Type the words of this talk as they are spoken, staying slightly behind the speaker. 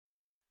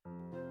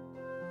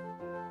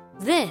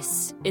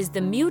This is the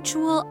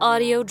Mutual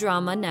Audio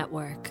Drama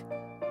Network.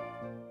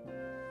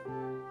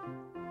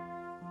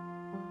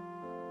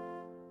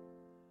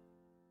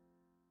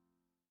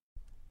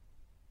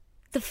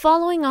 The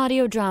following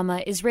audio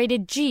drama is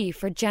rated G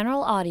for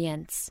general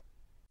audience.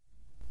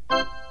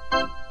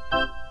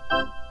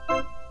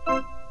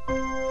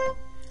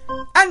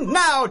 And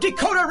now,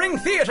 Decoder Ring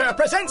Theatre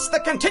presents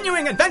the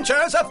continuing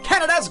adventures of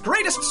Canada's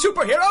greatest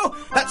superhero,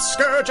 that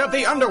scourge of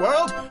the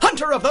underworld,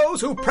 hunter of those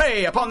who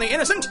prey upon the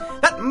innocent,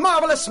 that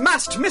marvelous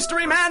masked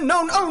mystery man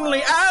known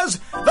only as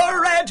the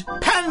Red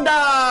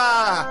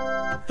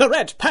Panda! The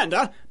Red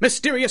Panda,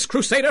 mysterious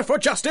crusader for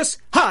justice,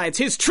 hides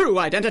his true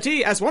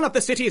identity as one of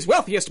the city's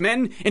wealthiest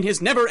men in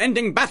his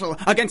never-ending battle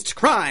against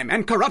crime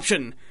and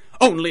corruption.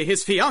 Only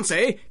his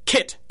fiancée,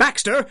 Kit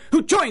Baxter,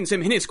 who joins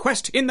him in his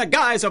quest in the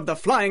guise of the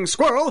Flying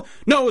Squirrel,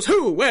 knows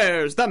who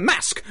wears the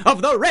mask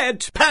of the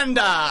Red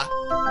Panda.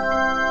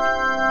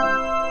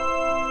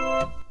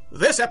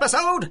 This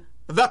episode,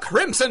 The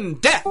Crimson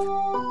Death.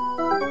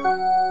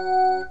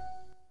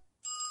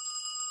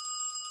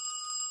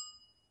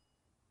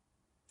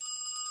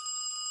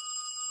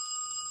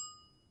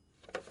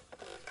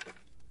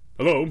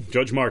 Hello,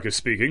 Judge Marcus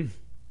speaking.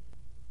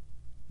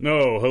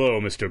 Oh,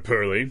 hello, Mr.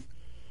 Purley.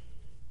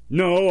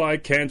 No, I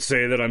can't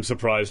say that I'm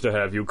surprised to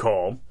have you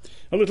call.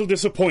 A little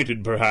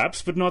disappointed,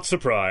 perhaps, but not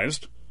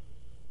surprised.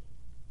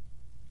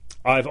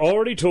 I've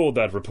already told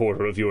that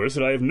reporter of yours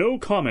that I have no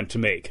comment to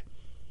make.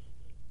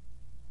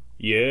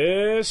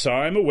 Yes,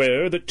 I'm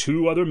aware that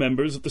 2 other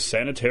members of the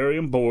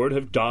Sanitarium Board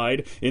have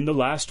died in the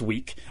last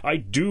week. I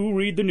do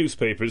read the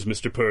newspapers,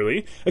 Mr.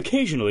 Purley.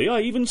 Occasionally,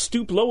 I even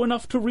stoop low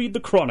enough to read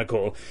the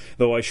Chronicle,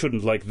 though I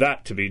shouldn't like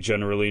that to be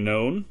generally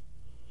known.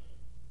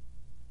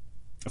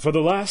 For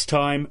the last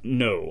time,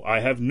 no,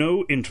 I have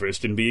no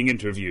interest in being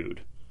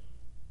interviewed.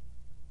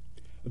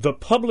 The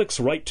public's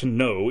right to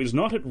know is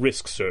not at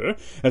risk, sir,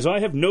 as I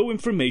have no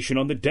information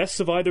on the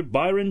deaths of either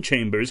Byron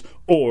Chambers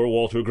or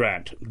Walter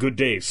Grant. Good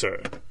day,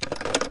 sir.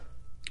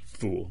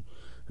 Fool.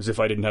 As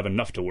if I didn't have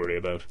enough to worry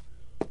about.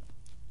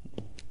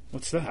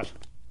 What's that?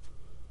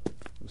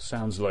 It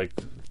sounds like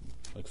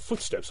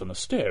footsteps on the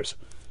stairs.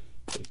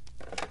 It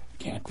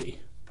can't be.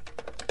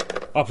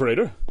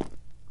 Operator?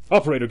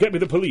 Operator, get me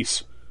the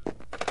police.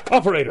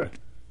 Operator!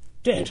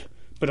 Dead.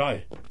 But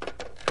it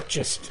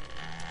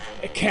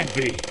can't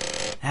be.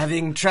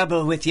 Having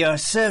trouble with your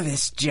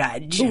service,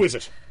 Judge? Who is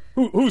it?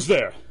 Who's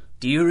there?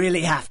 Do you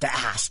really have to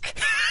ask?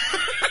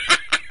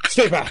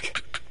 Stay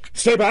back!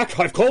 Stay back!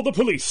 I've called the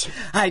police!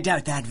 I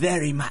doubt that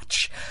very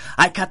much.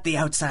 I cut the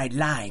outside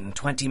line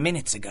 20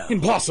 minutes ago.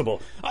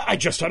 Impossible! I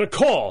just had a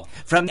call!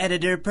 From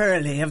Editor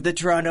Purley of the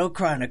Toronto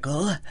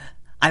Chronicle.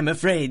 I'm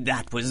afraid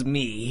that was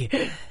me.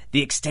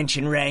 The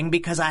extension rang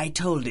because I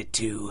told it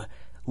to.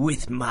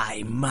 With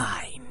my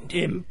mind.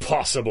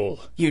 Impossible.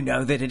 You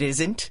know that it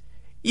isn't?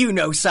 You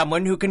know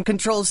someone who can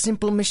control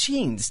simple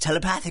machines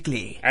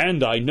telepathically.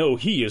 And I know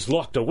he is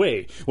locked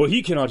away, where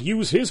he cannot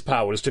use his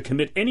powers to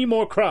commit any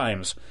more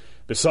crimes.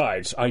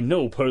 Besides, I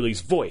know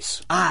Purley's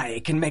voice.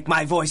 I can make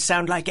my voice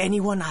sound like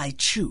anyone I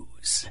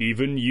choose.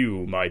 Even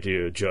you, my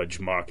dear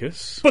Judge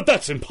Marcus. But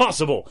that's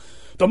impossible!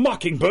 The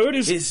Mockingbird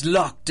is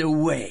locked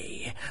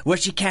away, where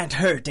she can't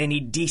hurt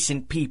any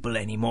decent people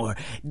anymore.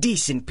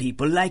 Decent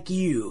people like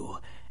you,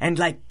 and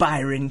like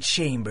Byron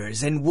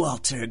Chambers and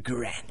Walter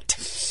Grant.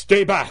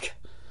 Stay back!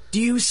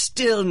 Do you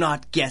still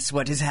not guess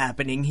what is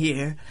happening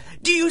here?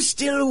 Do you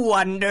still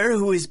wonder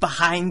who is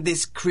behind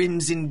this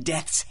Crimson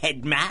Death's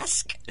head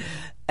mask?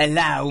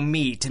 Allow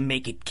me to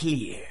make it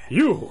clear.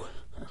 You?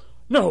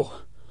 No,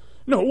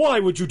 why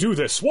would you do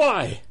this?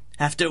 Why?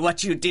 After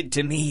what you did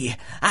to me,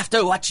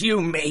 after what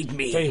you made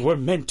me. They were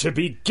meant to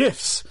be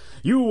gifts.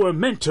 You were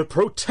meant to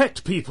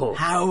protect people.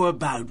 How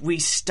about we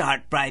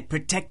start by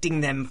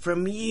protecting them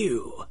from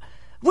you?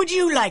 Would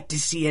you like to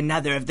see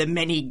another of the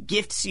many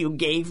gifts you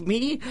gave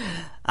me?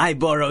 I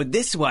borrowed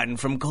this one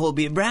from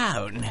Colby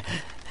Brown.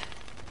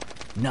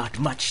 Not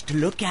much to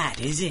look at,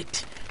 is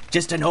it?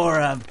 Just an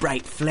aura of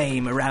bright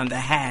flame around the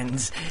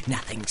hands.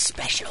 Nothing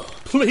special.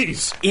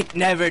 Please. It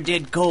never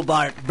did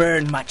Cobart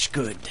burn much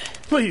good.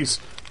 Please,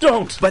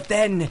 don't. But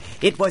then,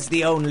 it was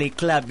the only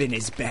club in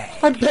his bag.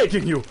 I'm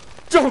begging you.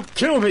 Don't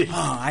kill me.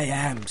 Oh, I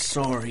am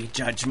sorry,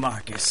 Judge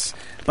Marcus.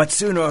 But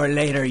sooner or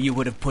later you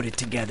would have put it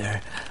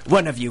together.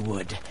 One of you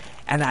would.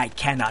 And I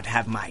cannot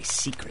have my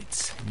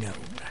secrets known.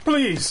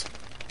 Please.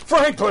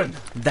 Franklin.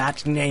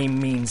 That name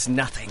means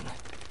nothing.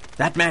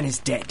 That man is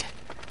dead.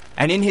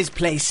 And in his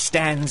place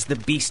stands the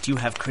beast you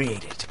have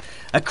created.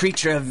 A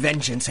creature of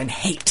vengeance and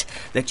hate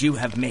that you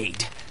have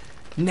made.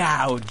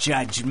 Now,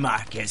 Judge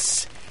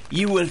Marcus,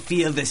 you will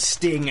feel the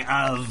sting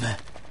of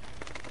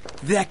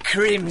the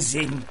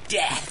Crimson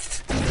Death.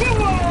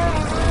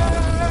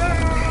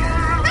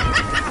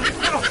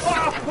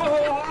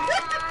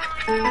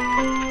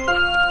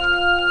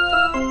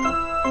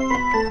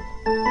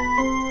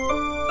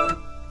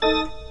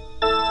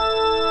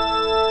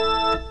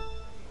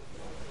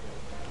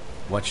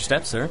 Watch your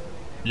step, sir.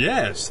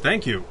 Yes,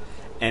 thank you.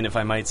 And if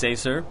I might say,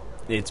 sir,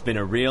 it's been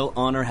a real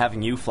honor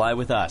having you fly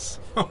with us.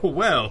 Oh,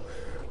 well,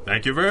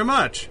 Thank you very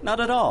much. Not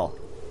at all.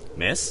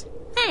 Miss?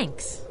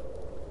 Thanks.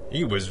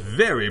 He was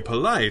very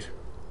polite.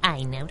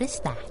 I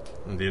noticed that.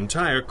 And the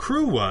entire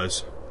crew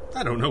was.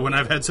 I don't know when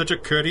I've had such a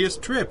courteous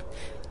trip.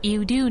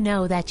 You do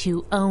know that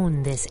you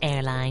own this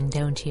airline,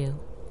 don't you?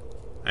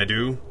 I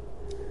do.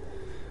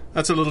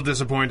 That's a little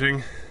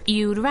disappointing.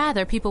 You'd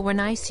rather people were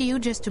nice to you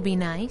just to be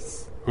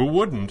nice? Who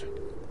wouldn't?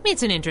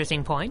 It's an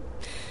interesting point.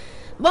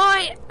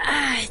 Boy,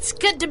 it's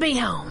good to be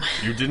home.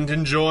 You didn't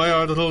enjoy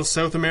our little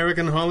South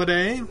American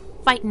holiday?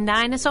 Fighting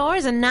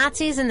dinosaurs and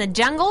Nazis in the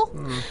jungle?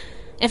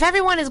 If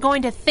everyone is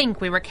going to think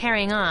we were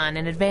carrying on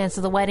in advance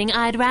of the wedding,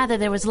 I'd rather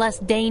there was less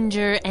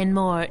danger and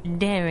more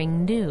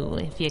daring do,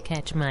 if you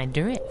catch my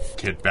drift.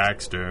 Kit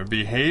Baxter,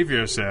 behave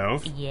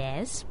yourself.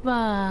 Yes,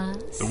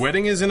 boss. The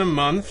wedding is in a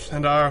month,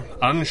 and our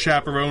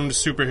unchaperoned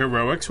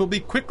superheroics will be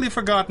quickly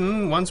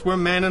forgotten once we're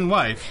man and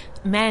wife.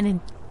 Man and...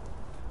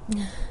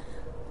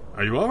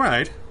 Are you all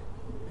right?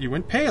 You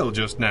went pale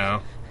just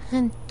now.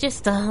 I'm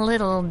just a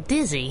little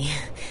dizzy.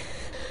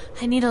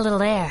 I need a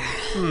little air.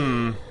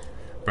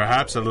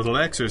 Perhaps a little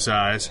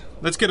exercise.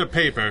 Let's get a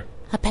paper.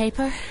 A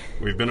paper?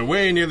 We've been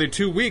away nearly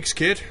 2 weeks,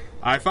 Kit.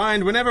 I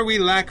find whenever we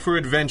lack for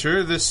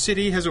adventure, the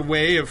city has a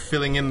way of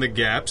filling in the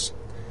gaps.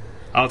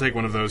 I'll take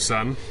one of those,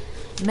 son.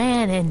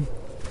 Man and...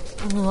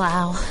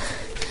 Wow.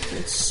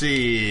 Let's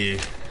see.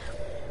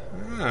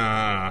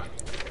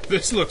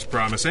 This looks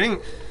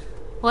promising.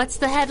 What's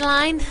the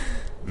headline?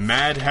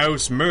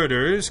 Madhouse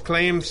murders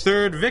claim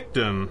third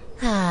victim.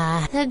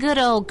 The good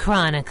old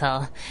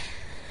Chronicle.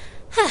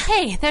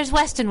 Hey, there's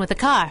Weston with the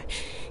car.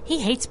 He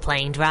hates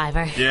playing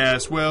driver.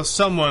 Yes, well,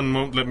 someone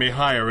won't let me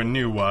hire a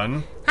new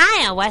one.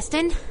 Hiya,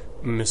 Weston.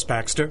 Miss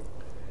Baxter?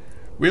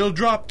 We'll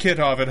drop Kit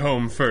off at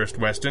home first,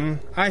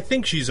 Weston. I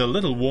think she's a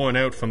little worn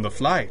out from the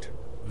flight.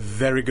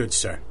 Very good,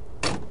 sir.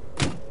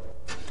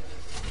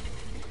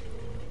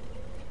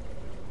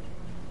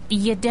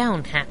 You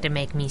don't have to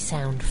make me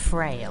sound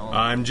frail.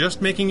 I'm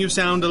just making you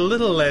sound a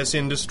little less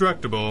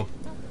indestructible.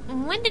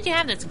 When did you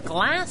have this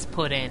glass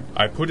put in?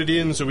 I put it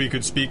in so we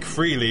could speak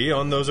freely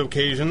on those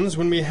occasions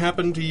when we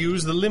happened to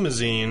use the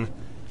limousine.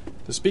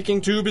 The speaking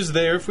tube is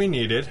there if we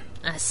need it.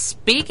 A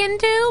speaking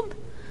tube?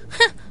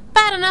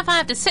 Bad enough I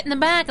have to sit in the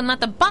back and let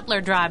the butler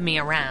drive me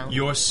around.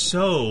 You're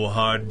so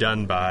hard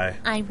done by.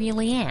 I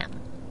really am.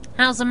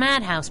 How's the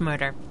madhouse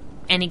murder?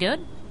 Any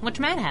good?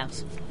 Which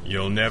madhouse?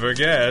 You'll never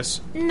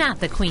guess. Not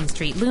the Queen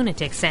Street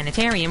Lunatic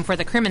Sanitarium for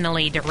the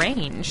criminally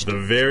deranged. The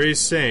very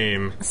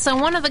same. So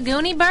one of the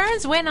Goonie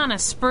birds went on a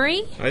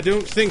spree? I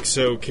don't think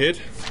so,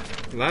 Kit.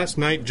 Last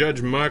night,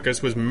 Judge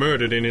Marcus was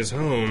murdered in his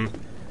home.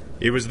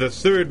 He was the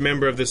third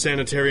member of the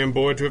sanitarium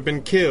board to have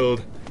been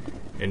killed,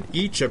 and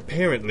each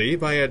apparently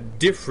by a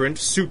different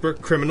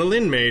super-criminal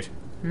inmate.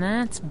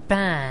 That's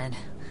bad.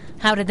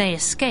 How did they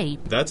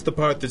escape? That's the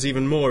part that's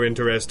even more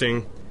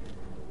interesting.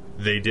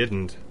 They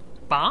didn't.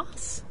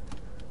 Boss?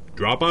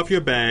 Drop off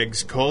your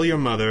bags, call your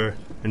mother,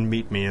 and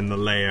meet me in the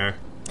lair.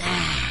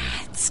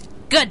 It's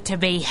good to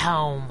be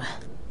home.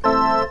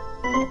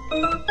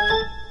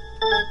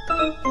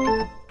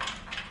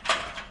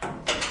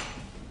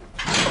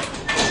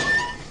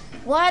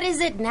 What is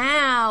it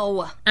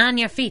now? On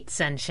your feet,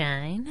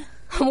 sunshine.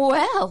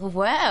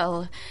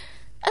 Well.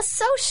 A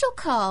social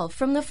call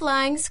from the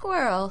Flying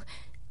Squirrel.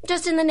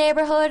 Just in the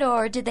neighborhood,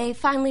 or did they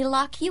finally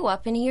lock you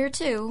up in here,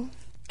 too?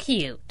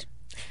 Cute.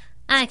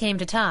 I came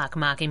to talk,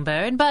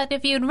 Mockingbird, but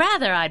if you'd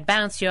rather I'd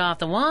bounce you off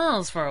the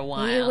walls for a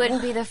while... You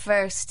wouldn't be the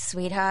first,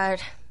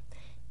 sweetheart.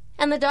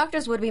 And the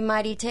doctors would be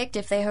mighty ticked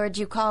if they heard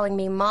you calling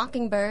me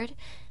Mockingbird.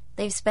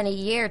 They've spent a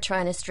year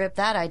trying to strip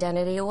that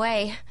identity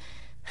away.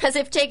 As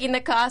if taking the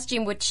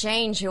costume would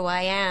change who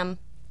I am.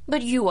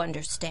 But you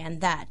understand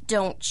that,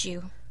 don't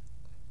you?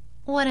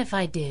 What if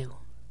I do?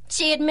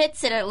 She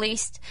admits it, at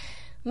least.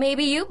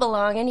 Maybe you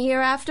belong in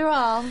here after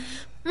all.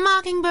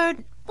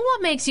 Mockingbird,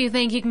 what makes you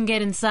think you can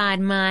get inside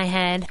my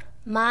head?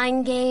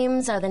 Mind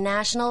games are the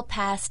national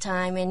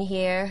pastime in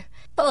here.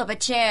 Pull up a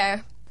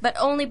chair, but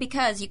only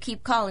because you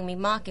keep calling me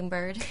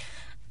Mockingbird.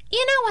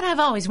 You know what I've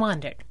always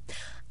wondered?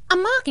 A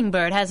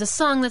mockingbird has a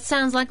song that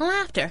sounds like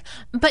laughter,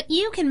 but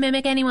you can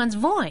mimic anyone's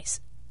voice.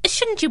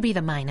 Shouldn't you be the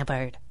Mynah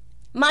Bird?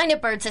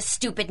 Mynah Bird's a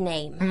stupid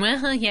name.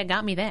 Well, you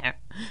got me there.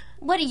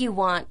 What do you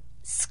want,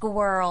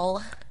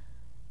 squirrel?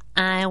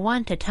 I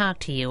want to talk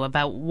to you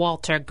about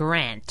Walter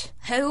Grant.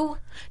 Who?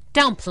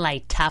 Don't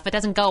play tough. It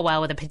doesn't go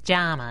well with the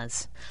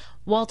pajamas.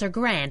 Walter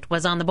Grant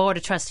was on the board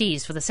of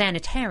trustees for the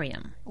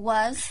sanitarium.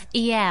 Was?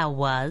 Yeah,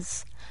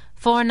 was.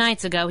 4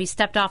 nights ago, he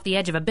stepped off the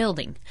edge of a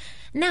building.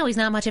 Now he's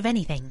not much of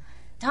anything.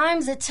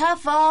 Times are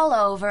tough all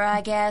over,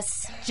 I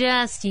guess.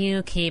 Just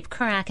you keep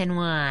cracking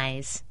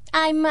wise.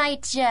 I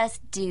might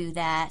just do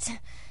that.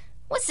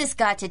 What's this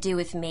got to do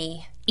with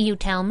me? You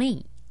tell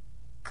me.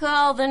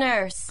 Call the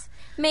nurse.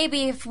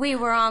 Maybe if we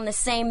were on the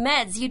same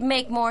meds, you'd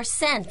make more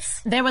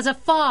sense. There was a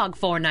fog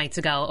 4 nights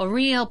ago, a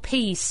real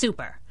pea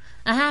super.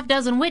 A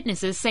half-dozen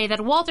witnesses say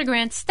that Walter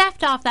Grant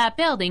stepped off that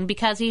building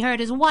because he heard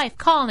his wife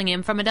calling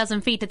him from a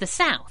dozen feet to the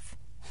south.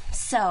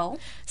 So?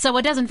 So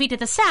a dozen feet to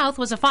the south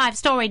was a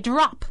 5-story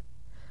drop.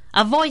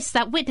 A voice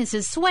that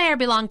witnesses swear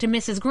belonged to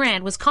Mrs.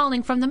 Grant was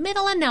calling from the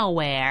middle of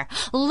nowhere,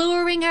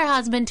 luring her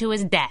husband to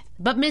his death.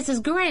 But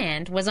Mrs.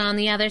 Grant was on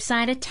the other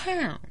side of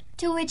town.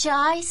 To which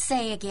I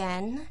say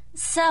again,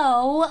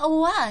 so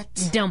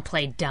what? Don't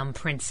play dumb,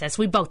 princess.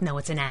 We both know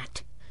it's an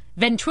act.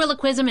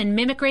 Ventriloquism and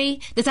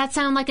mimicry, does that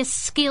sound like a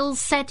skill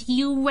set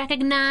you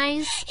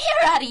recognize?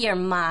 You're out of your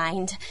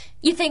mind.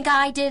 You think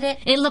I did it?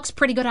 It looks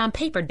pretty good on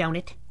paper, don't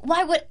it?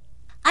 Why would...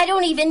 I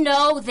don't even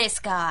know this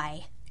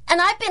guy. And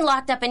I've been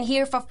locked up in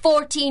here for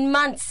 14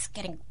 months,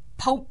 getting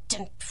poked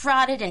and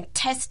prodded and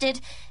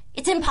tested.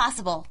 It's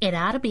impossible. It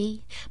ought to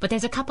be, but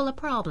there's a couple of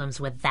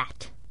problems with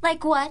that.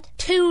 Like what?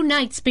 2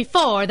 nights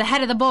before, the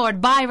head of the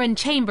board, Byron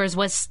Chambers,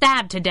 was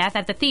stabbed to death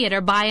at the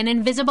theater by an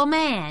invisible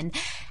man.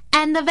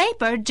 And the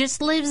vapor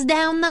just lives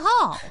down the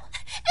hall.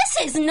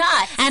 This is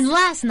nuts. And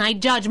last night,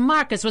 Judge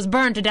Marcus was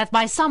burned to death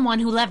by someone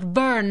who left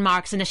burn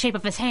marks in the shape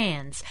of his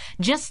hands,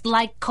 just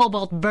like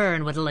Cobalt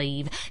Byrne would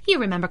leave. You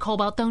remember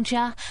Cobalt, don't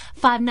ya?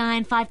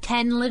 5'9",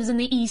 5'10", lives in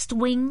the East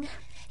Wing.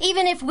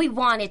 Even if we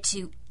wanted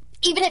to,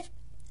 even if...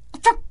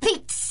 For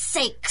Pete's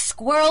sake,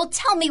 Squirrel,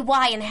 tell me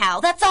why and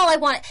how. That's all I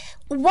want.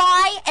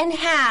 Why and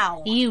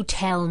how? You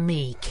tell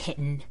me,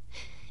 kitten.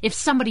 If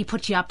somebody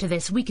put you up to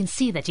this, we can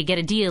see that you get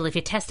a deal if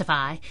you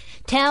testify.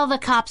 Tell the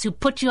cops who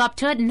put you up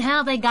to it and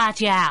how they got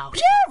you out.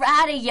 You're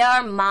out of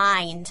your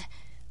mind.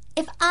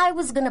 If I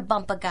was going to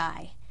bump a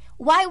guy,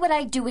 why would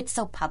I do it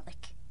so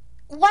public?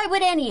 Why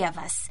would any of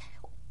us?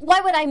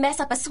 Why would I mess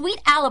up a sweet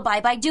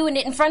alibi by doing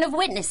it in front of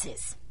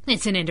witnesses?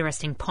 It's an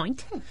interesting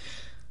point.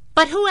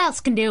 But who else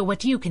can do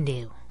what you can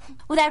do?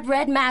 Well, that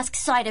red masked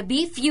side of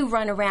beef you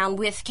run around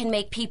with can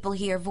make people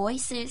hear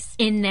voices.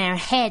 In their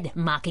head,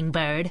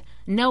 Mockingbird.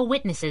 No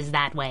witnesses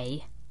that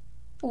way.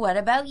 What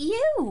about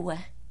you?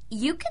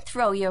 You can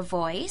throw your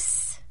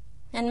voice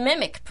and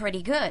mimic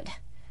pretty good.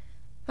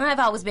 I've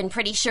always been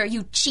pretty sure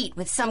you cheat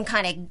with some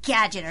kind of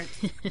gadget or...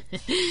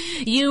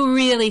 You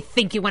really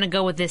think you want to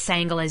go with this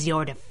angle as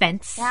your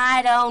defense?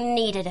 I don't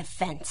need a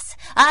defense.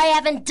 I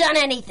haven't done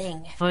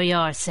anything. For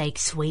your sake,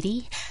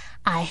 sweetie,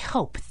 I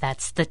hope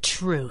that's the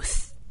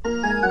truth.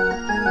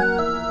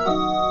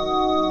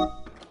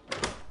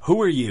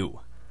 Who are you?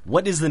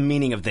 What is the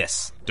meaning of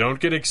this? Don't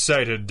get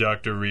excited,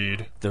 Dr.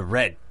 Reed. The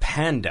Red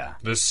Panda.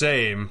 The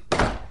same.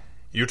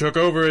 You took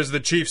over as the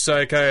chief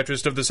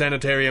psychiatrist of the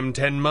sanitarium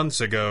 10 months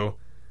ago.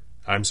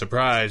 I'm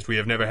surprised we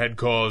have never had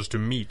cause to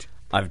meet.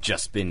 I've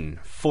just been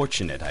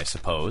fortunate, I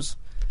suppose.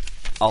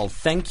 I'll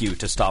thank you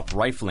to stop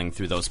rifling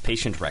through those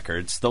patient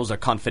records. Those are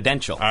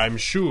confidential. I'm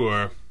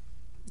sure.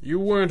 You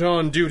weren't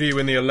on duty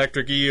when the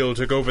electric eel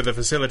took over the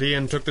facility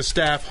and took the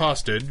staff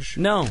hostage.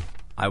 No,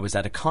 I was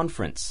at a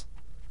conference.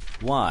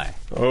 Why?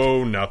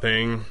 Oh,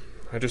 nothing.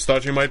 I just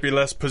thought you might be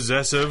less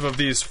possessive of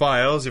these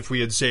files if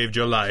we had saved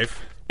your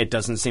life. It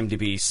doesn't seem to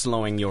be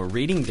slowing your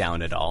reading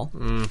down at all.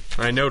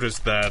 I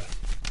noticed that.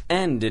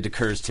 And it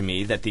occurs to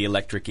me that the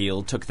electric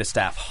eel took the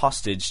staff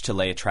hostage to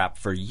lay a trap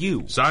for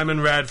you.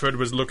 Simon Radford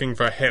was looking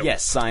for help.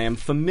 Yes, I am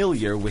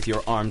familiar with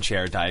your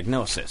armchair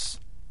diagnosis.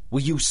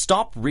 Will you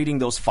stop reading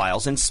those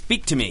files and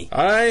speak to me?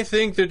 I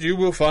think that you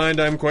will find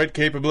I'm quite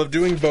capable of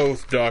doing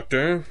both,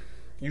 Doctor.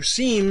 You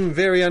seem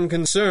very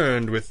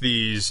unconcerned with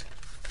these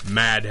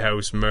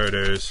madhouse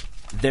murders.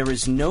 There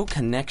is no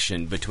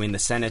connection between the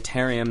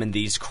sanitarium and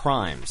these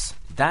crimes.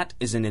 That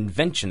is an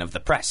invention of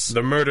the press.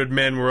 The murdered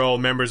men were all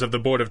members of the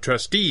Board of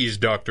Trustees,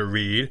 Dr.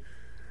 Reed.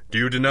 Do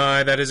you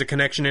deny that is a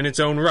connection in its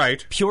own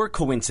right? Pure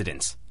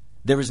coincidence.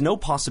 There is no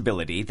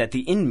possibility that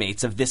the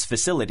inmates of this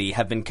facility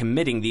have been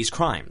committing these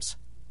crimes.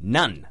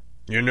 None.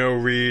 You know,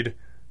 Reed,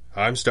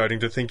 I'm starting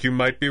to think you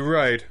might be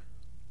right.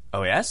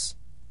 Oh, yes?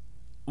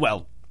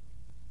 Well,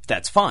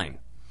 that's fine.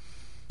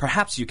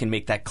 Perhaps you can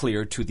make that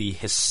clear to the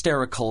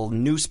hysterical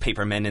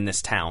newspapermen in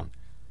this town.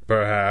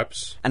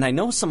 Perhaps. And I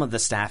know some of the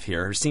staff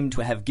here seem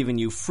to have given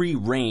you free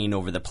rein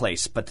over the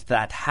place, but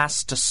that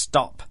has to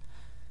stop.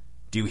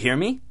 Do you hear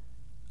me?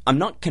 I'm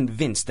not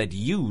convinced that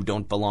you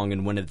don't belong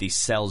in one of these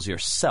cells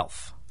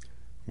yourself.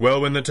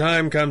 Well, when the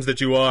time comes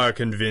that you are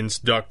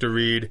convinced, Dr.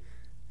 Reed,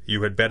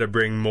 you had better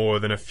bring more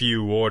than a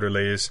few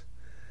orderlies.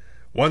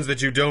 Ones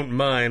that you don't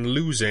mind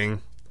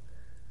losing.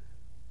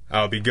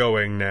 I'll be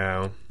going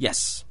now.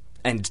 Yes,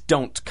 and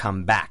don't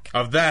come back.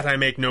 Of that I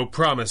make no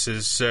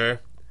promises, sir.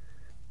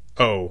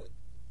 Oh,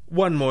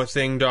 one more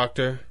thing,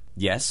 Doctor.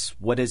 Yes,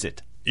 what is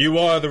it? You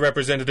are the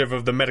representative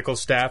of the medical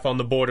staff on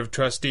the Board of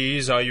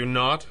Trustees, are you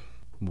not?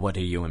 What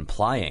are you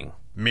implying?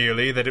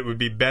 Merely that it would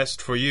be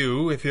best for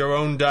you if your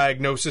own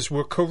diagnosis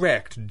were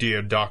correct,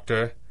 dear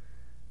doctor.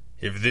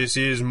 If this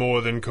is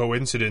more than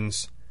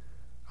coincidence,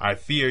 I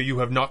fear you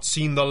have not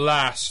seen the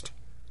last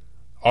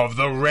of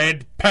the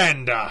Red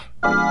Panda.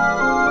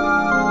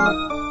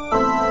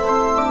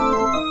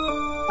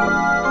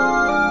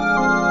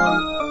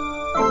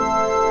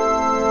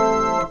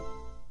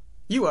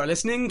 You are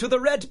listening to the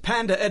Red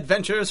Panda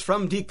Adventures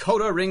from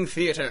Decoder Ring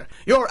Theater,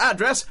 your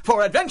address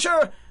for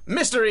adventure,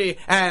 mystery,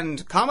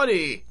 and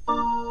comedy.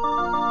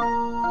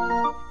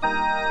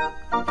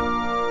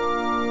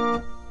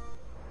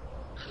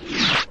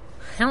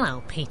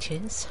 Hello,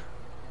 Peaches.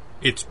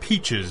 It's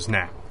Peaches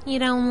now. you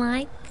don't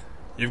like?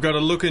 You've got a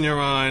look in your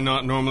eye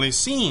not normally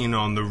seen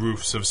on the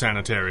roofs of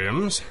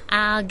sanitariums.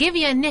 I'll give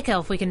you a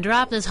nickel if we can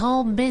drop this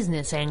whole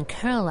business and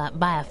curl up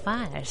by a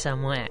fire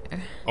somewhere.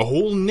 A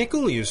whole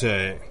nickel, you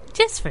say?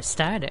 Just for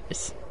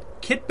starters.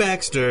 Kit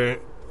Baxter,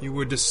 you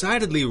were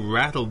decidedly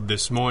rattled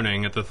this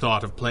morning at the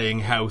thought of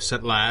playing house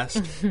at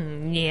last.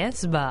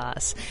 Yes,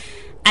 boss.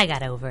 I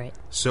got over it.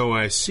 So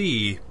I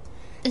see.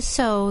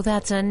 So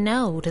that's a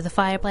no to the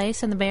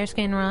fireplace and the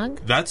bearskin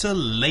rug? That's a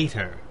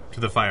later to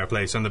the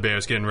fireplace on the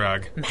bearskin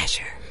rug.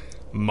 Measure.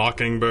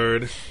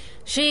 Mockingbird.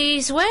 She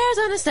swears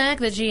on a stack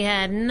that she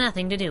had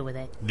nothing to do with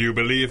it. Do you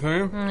believe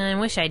her? I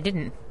wish I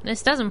didn't.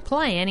 This doesn't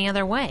play any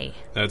other way.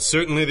 That's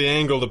certainly the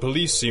angle the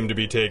police seem to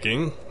be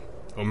taking.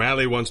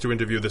 O'Malley wants to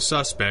interview the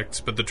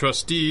suspects, but the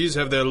trustees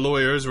have their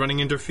lawyers running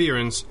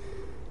interference.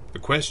 The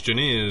question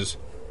is,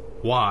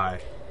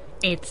 why?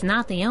 It's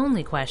not the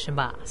only question,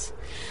 boss.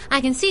 I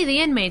can see the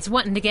inmates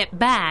wanting to get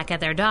back at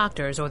their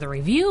doctors or the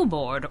review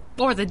board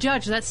or the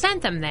judge that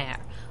sent them there.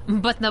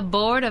 But the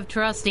board of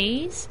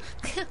trustees?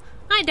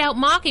 I doubt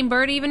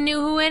Mockingbird even knew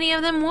who any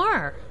of them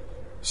were.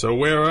 So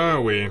where are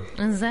we?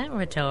 Is that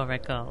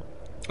rhetorical?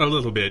 A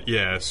little bit,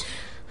 yes.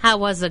 How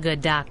was the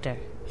good doctor?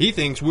 He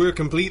thinks we're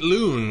complete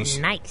loons.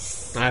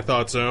 Nice. I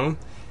thought so.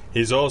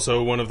 He's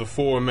also one of the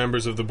 4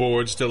 members of the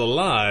board still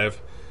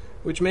alive,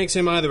 which makes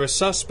him either a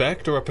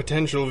suspect or a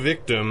potential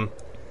victim.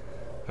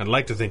 I'd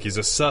like to think he's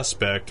a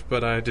suspect,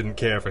 but I didn't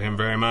care for him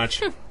very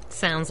much.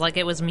 Sounds like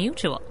it was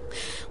mutual.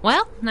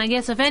 Well, I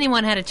guess if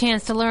anyone had a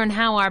chance to learn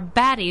how our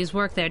baddies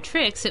work their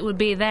tricks, it would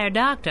be their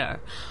doctor.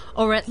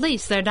 Or at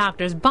least their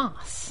doctor's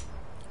boss.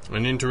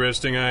 An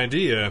interesting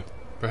idea.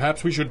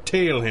 Perhaps we should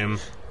tail him.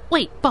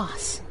 Wait,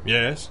 boss.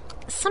 Yes?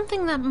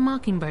 Something that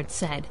Mockingbird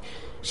said.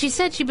 She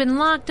said she'd been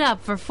locked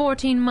up for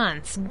 14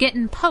 months,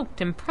 getting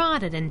poked and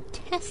prodded and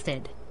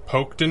tested.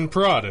 Poked and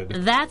prodded?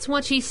 That's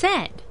what she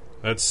said.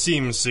 That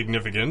seems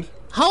significant.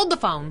 Hold the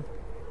phone.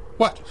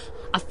 What?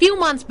 A few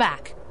months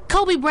back,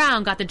 Colby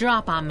Brown got the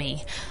drop on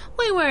me.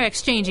 We were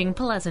exchanging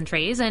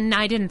pleasantries, and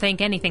I didn't think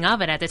anything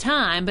of it at the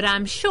time, but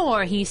I'm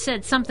sure he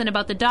said something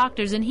about the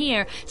doctors in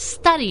here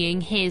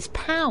studying his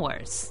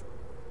powers.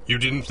 You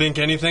didn't think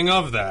anything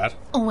of that?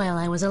 Well,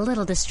 I was a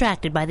little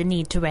distracted by the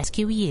need to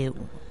rescue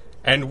you.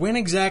 And when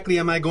exactly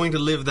am I going to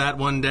live that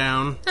one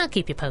down? I'll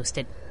keep you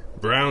posted.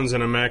 Brown's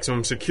in a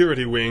maximum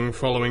security wing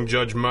following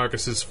Judge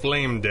Marcus's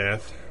flame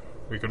death.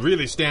 We could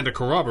really stand to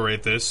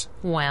corroborate this.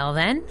 Well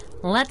then,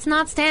 let's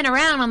not stand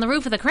around on the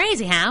roof of the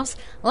crazy house.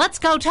 Let's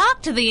go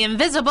talk to the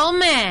Invisible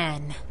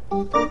Man.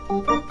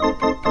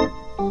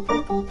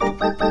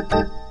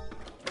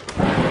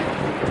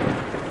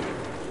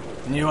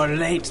 You're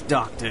late,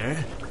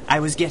 Doctor. I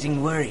was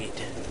getting worried.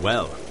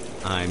 Well,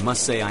 I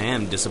must say I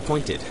am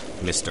disappointed,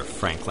 Mr.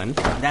 Franklin.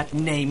 That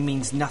name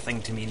means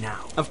nothing to me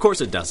now. Of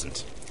course it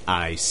doesn't.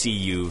 I see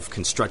you've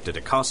constructed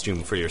a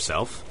costume for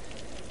yourself.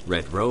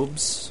 Red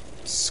robes,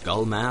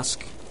 skull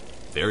mask,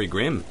 very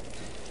grim.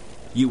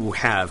 You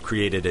have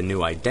created a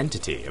new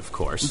identity, of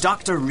course.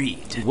 Dr.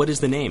 Reed. What is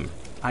the name?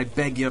 I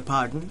beg your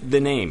pardon? The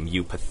name,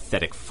 you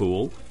pathetic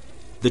fool.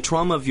 The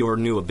trauma of your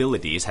new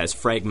abilities has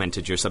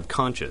fragmented your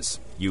subconscious.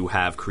 You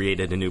have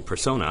created a new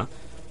persona.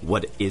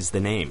 What is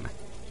the name?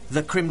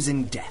 The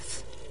Crimson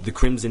Death. The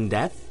Crimson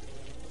Death?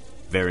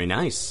 Very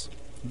nice.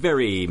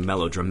 Very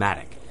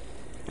melodramatic.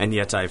 And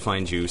yet I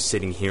find you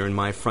sitting here in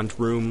my front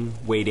room,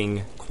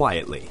 waiting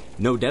quietly.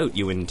 No doubt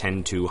you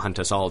intend to hunt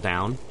us all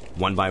down,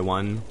 one by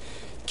one,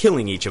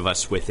 killing each of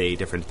us with a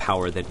different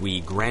power that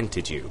we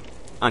granted you,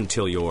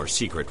 until your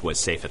secret was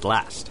safe at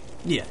last.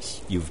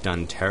 Yes. You've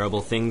done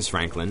terrible things,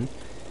 Franklin,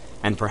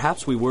 and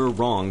perhaps we were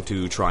wrong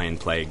to try and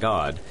play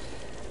God,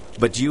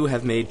 but you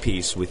have made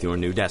peace with your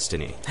new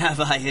destiny. Have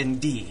I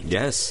indeed?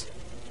 Yes.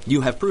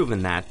 You have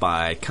proven that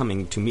by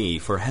coming to me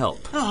for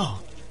help.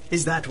 Oh,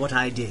 is that what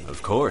I did?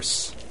 Of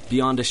course.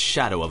 Beyond a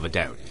shadow of a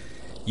doubt.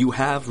 You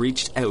have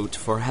reached out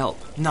for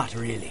help. Not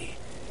really.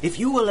 If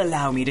you will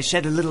allow me to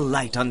shed a little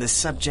light on this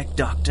subject,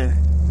 Doctor.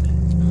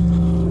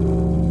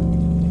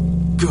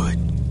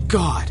 Good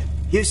God.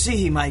 You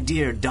see, my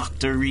dear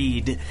Dr.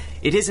 Reed,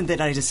 it isn't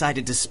that I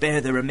decided to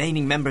spare the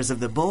remaining members of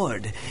the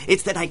board.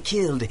 It's that I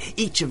killed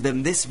each of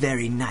them this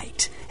very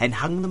night and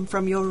hung them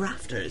from your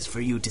rafters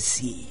for you to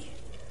see.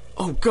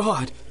 Oh,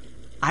 God.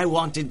 I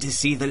wanted to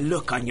see the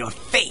look on your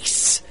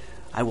face.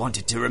 I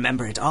wanted to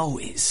remember it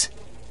always.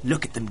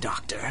 Look at them,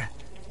 Doctor.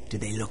 Do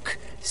they look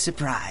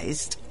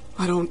surprised?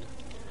 I don't...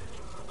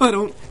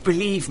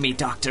 Believe me,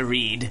 Dr.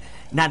 Reed,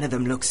 none of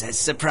them looks as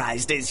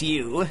surprised as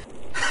you.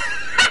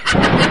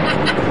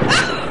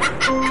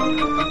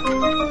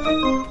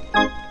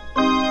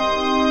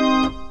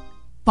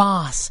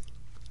 Boss,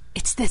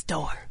 it's this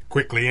door.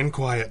 Quickly and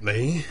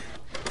quietly.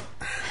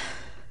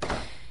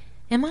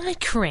 Am I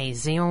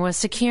crazy, or was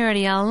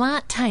security a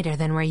lot tighter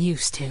than we're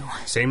used to?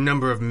 Same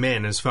number of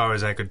men as far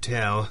as I could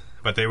tell,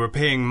 but they were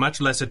paying much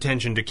less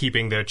attention to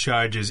keeping their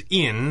charges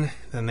in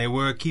than they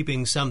were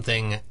keeping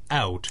something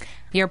out.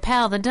 Your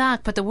pal the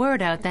doc put the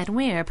word out that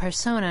we're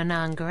persona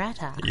non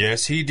grata.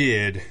 Yes, he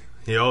did.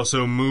 He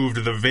also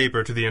moved the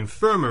vapor to the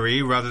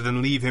infirmary rather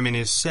than leave him in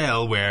his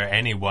cell where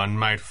anyone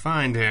might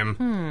find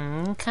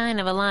him. Kind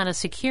of a lot of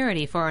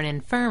security for an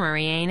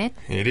infirmary, ain't it?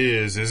 It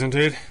is, isn't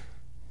it?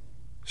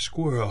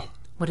 Squirrel.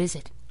 What is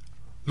it?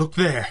 Look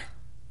there.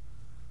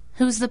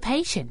 Who's the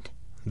patient?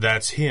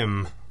 That's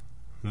him.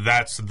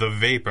 That's the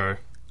vapor.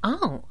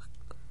 Oh,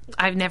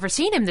 I've never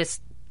seen him this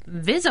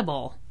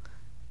visible.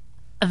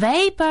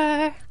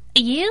 Vapor!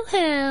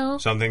 Yoo-hoo!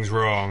 Something's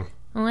wrong.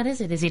 What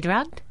is it? Is he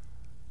drugged?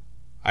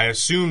 I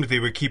assumed they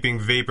were keeping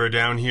Vapor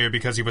down here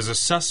because he was a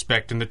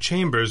suspect in the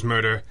Chambers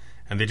murder,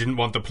 and they didn't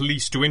want the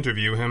police to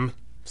interview him.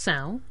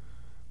 So?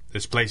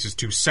 This place is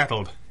too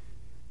settled.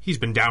 He's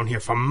been down here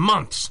for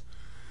months.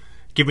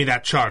 Give me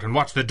that chart and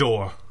watch the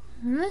door.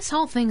 This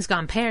whole thing's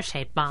gone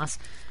pear-shaped, boss.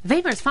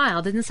 Vapor's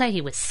file didn't say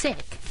he was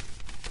sick.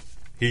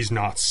 He's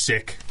not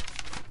sick.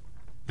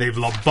 They've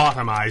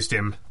lobotomized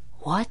him.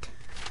 What?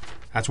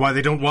 That's why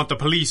they don't want the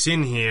police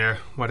in here.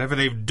 Whatever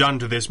they've done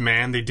to this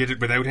man, they did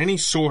it without any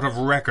sort of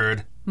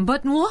record.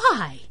 But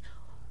why?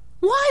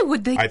 Why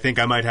would they... I think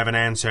I might have an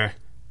answer.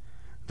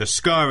 The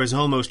scar is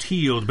almost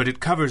healed, but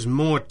it covers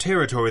more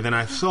territory than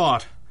I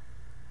thought.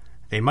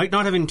 They might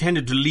not have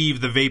intended to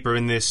leave the vapor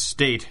in this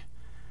state,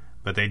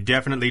 but they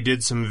definitely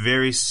did some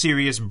very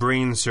serious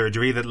brain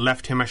surgery that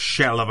left him a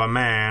shell of a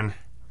man.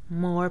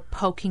 More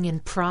poking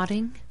and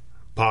prodding?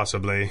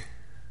 Possibly.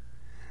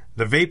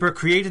 The vapor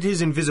created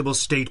his invisible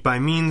state by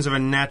means of a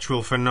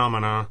natural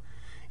phenomena.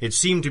 It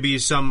seemed to be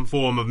some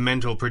form of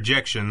mental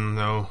projection,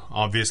 though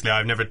obviously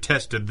I've never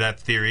tested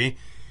that theory,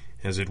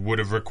 as it would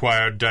have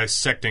required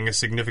dissecting a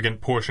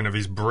significant portion of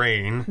his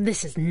brain.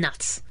 This is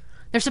nuts.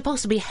 They're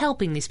supposed to be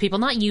helping these people,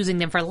 not using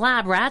them for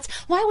lab rats.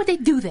 Why would they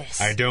do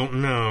this? I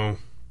don't know.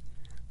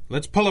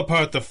 Let's pull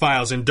apart the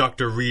files in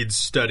Dr. Reed's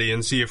study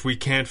and see if we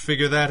can't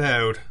figure that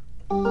out.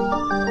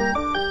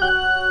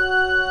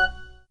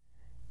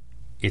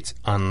 It's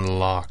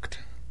unlocked.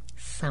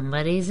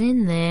 Somebody's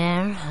in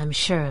there, I'm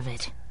sure of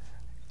it.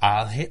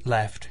 I'll hit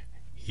left.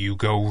 You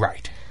go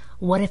right.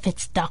 What if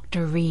it's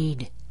Dr.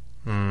 Reed?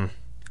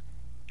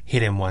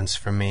 Hit him once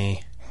for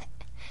me.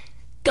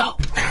 Go!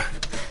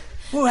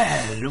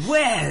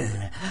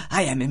 Well,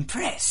 I am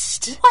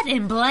impressed. What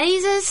in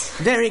blazes?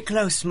 Very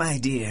close, my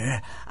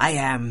dear. I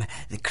am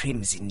the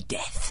Crimson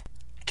Death.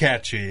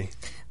 Catchy.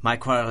 My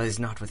quarrel is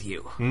not with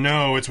you.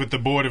 No, it's with the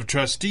Board of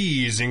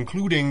Trustees,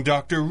 including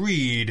Dr.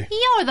 Reed.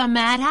 You're the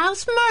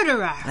madhouse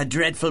murderer. A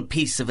dreadful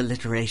piece of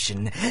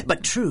alliteration,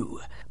 but true.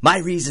 My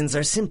reasons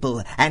are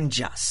simple and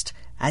just.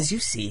 As you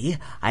see,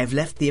 I've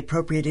left the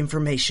appropriate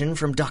information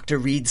from Dr.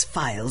 Reed's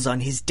files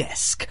on his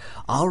desk,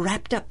 all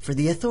wrapped up for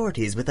the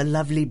authorities with a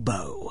lovely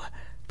bow.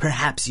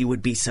 Perhaps you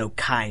would be so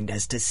kind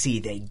as to see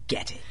they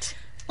get it.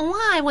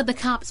 Why would the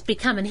cops be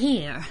coming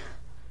here?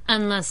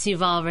 Unless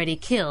you've already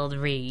killed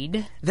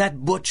Reed.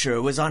 That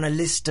butcher was on a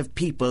list of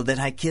people that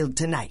I killed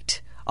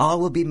tonight. All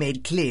will be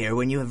made clear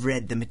when you have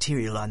read the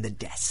material on the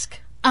desk.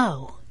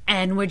 Oh,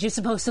 and we're just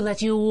supposed to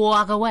let you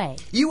walk away?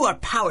 You are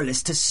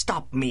powerless to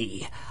stop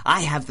me.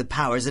 I have the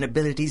powers and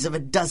abilities of a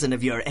dozen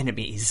of your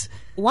enemies.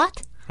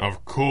 What?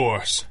 Of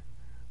course.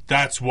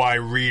 That's why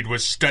Reed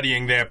was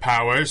studying their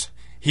powers.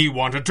 He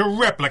wanted to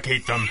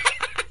replicate them.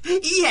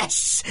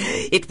 Yes!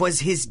 It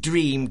was his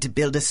dream to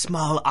build a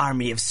small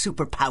army of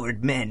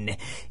superpowered men.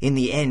 In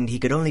the end, he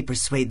could only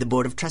persuade the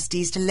Board of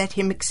Trustees to let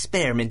him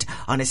experiment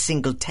on a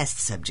single test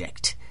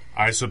subject.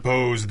 I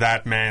suppose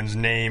that man's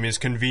name is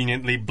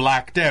conveniently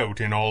blacked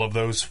out in all of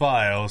those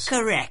files.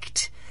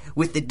 Correct.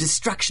 With the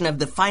destruction of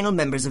the final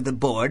members of the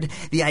board,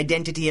 the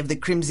identity of the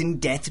Crimson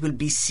Death will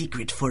be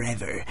secret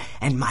forever,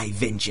 and my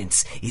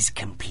vengeance is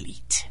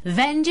complete.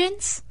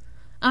 Vengeance?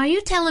 Are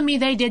you telling me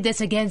they did this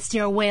against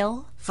your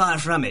will? Far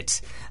from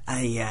it.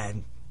 I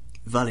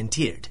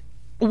volunteered.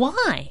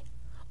 Why?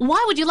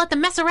 Why would you let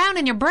them mess around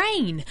in your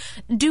brain?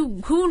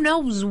 Do who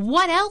knows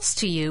what else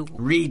to you?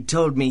 Reed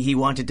told me he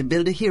wanted to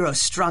build a hero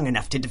strong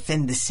enough to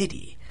defend the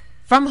city.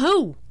 From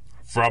who?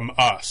 From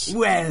us.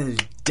 Well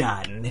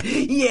done.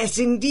 Yes,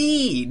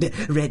 indeed,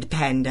 Red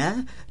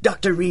Panda.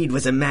 Dr. Reed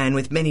was a man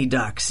with many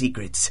dark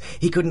secrets.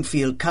 He couldn't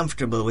feel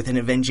comfortable with an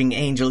avenging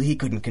angel he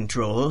couldn't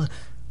control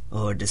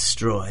or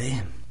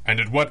destroy. And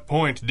at what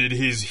point did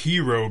his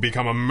hero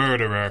become a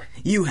murderer?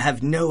 You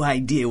have no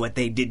idea what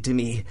they did to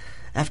me.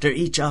 After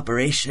each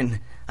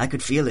operation, I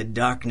could feel a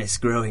darkness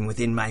growing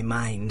within my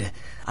mind.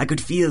 I could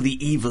feel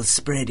the evil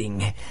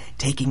spreading,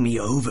 taking me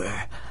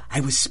over.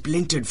 I was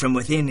splintered from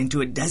within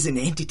into a dozen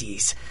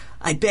entities.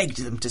 I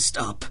begged them to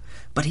stop,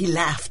 but he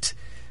laughed,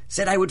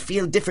 said I would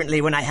feel differently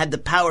when I had the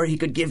power he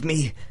could give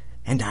me.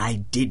 And I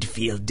did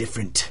feel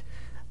different.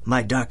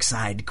 My dark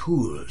side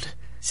cooled,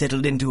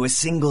 settled into a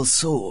single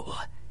soul,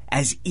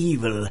 as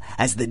evil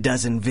as the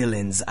dozen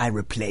villains I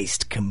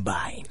replaced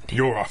combined.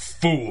 You're a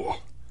fool.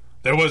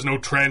 There was no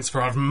transfer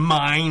of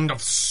mind,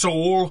 of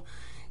soul.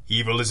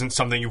 Evil isn't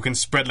something you can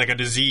spread like a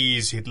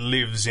disease. It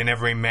lives in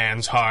every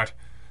man's heart.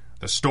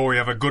 The story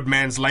of a good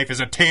man's life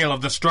is a tale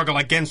of the struggle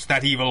against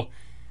that evil.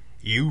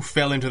 You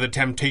fell into the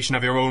temptation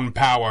of your own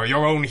power,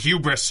 your own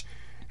hubris,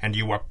 and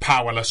you were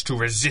powerless to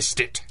resist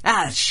it.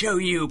 I'll show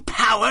you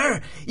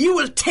power. You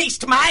will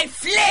taste my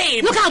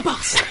flame. Look out,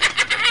 boss!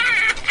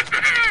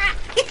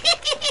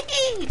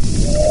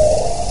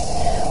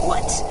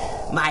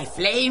 What? My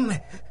flame?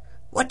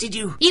 What did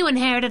you... You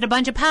inherited a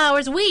bunch of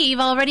powers we've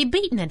already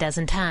beaten a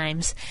dozen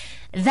times.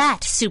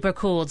 That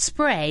super-cooled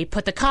spray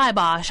put the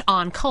kibosh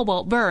on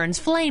Cobalt Byrne's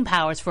flame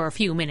powers for a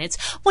few minutes,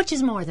 which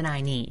is more than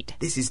I need.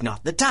 This is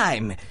not the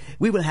time.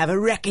 We will have a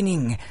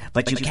reckoning,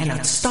 but you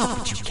cannot stop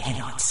what you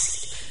cannot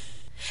see.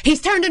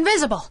 He's turned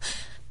invisible.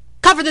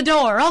 Cover the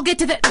door. I'll get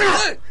to the...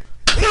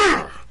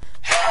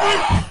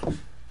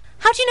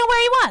 How'd you know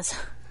where he was?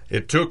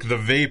 It took the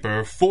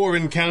Vapor 4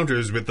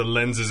 encounters with the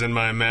lenses in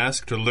my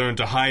mask to learn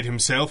to hide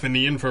himself in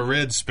the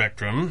infrared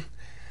spectrum.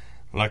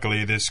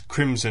 Luckily, this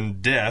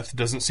Crimson Death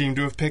doesn't seem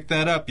to have picked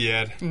that up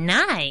yet.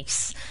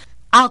 Nice.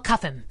 I'll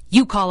cuff him.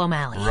 You call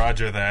O'Malley.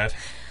 Roger that.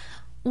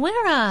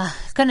 We're,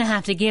 gonna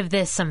have to give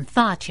this some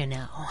thought, you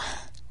know.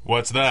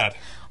 What's that?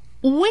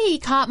 We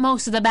caught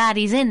most of the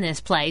baddies in this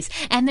place,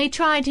 and they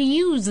tried to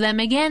use them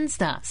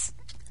against us.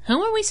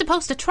 Who are we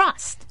supposed to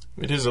trust?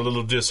 It is a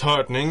little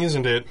disheartening,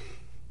 isn't it?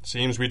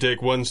 Seems we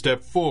take one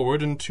step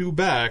forward and two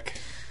back.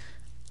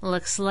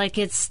 Looks like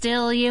it's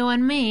still you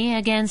and me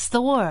against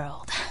the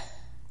world.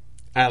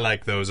 I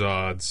like those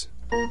odds.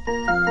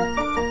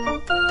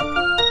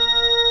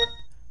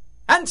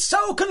 And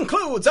so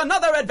concludes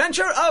another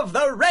adventure of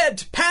the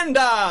Red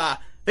Panda!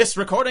 This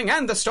recording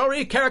and the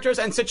story, characters,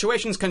 and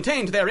situations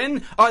contained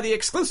therein are the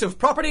exclusive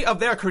property of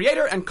their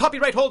creator and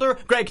copyright holder,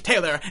 Greg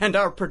Taylor, and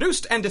are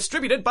produced and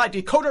distributed by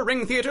Decoder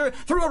Ring Theater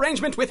through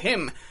arrangement with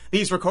him.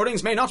 These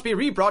recordings may not be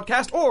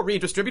rebroadcast or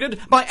redistributed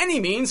by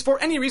any means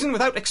for any reason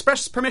without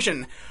express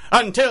permission.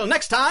 Until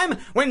next time,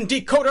 when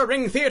Decoder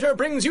Ring Theater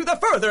brings you the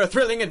further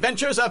thrilling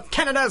adventures of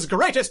Canada's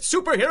greatest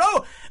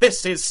superhero,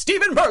 this is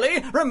Stephen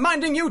Burley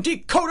reminding you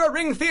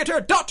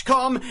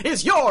DecoderRingTheater.com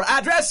is your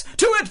address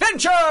to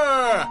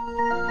adventure!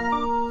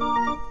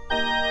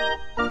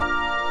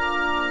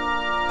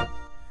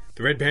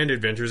 The Red Panda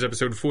Adventures,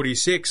 episode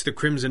 46, The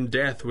Crimson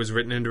Death, was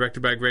written and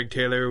directed by Greg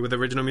Taylor, with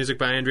original music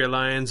by Andrea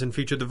Lyons, and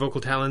featured the vocal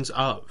talents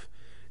of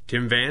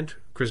Tim Vant,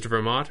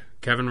 Christopher Mott,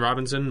 Kevin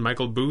Robinson,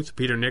 Michael Booth,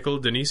 Peter Nickel,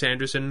 Denise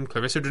Anderson,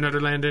 Clarissa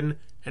Denetterlanden,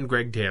 and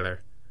Greg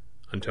Taylor.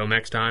 Until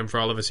next time, for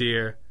all of us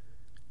here,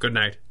 good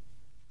night.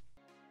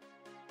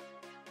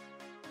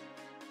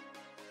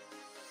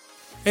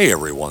 Hey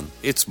everyone,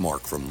 it's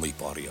Mark from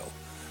Leap Audio.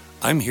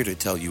 I'm here to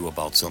tell you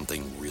about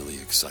something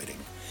really exciting.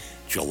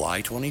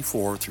 July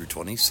 24 through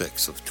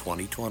 26 of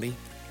 2020,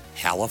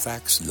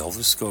 Halifax,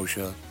 Nova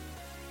Scotia,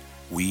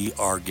 we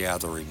are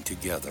gathering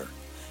together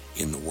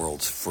in the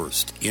world's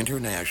first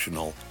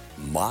international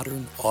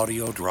modern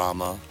audio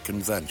drama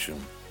convention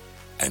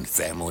and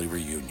family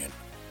reunion.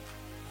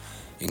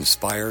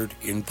 Inspired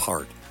in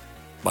part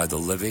by the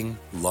living,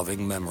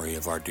 loving memory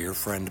of our dear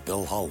friend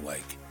Bill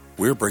Hallweg,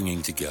 we're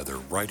bringing together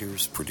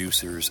writers,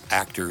 producers,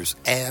 actors,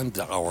 and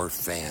our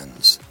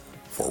fans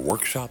for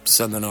workshops,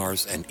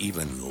 seminars, and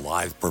even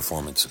live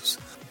performances.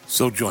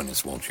 So join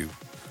us, won't you?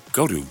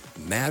 Go to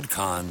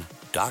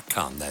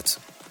madcon.com, that's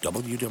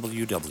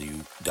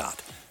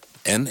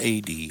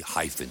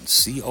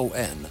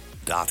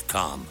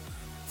www.mad-con.com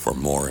for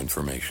more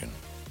information.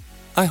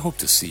 I hope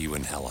to see you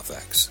in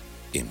Halifax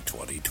in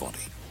 2020.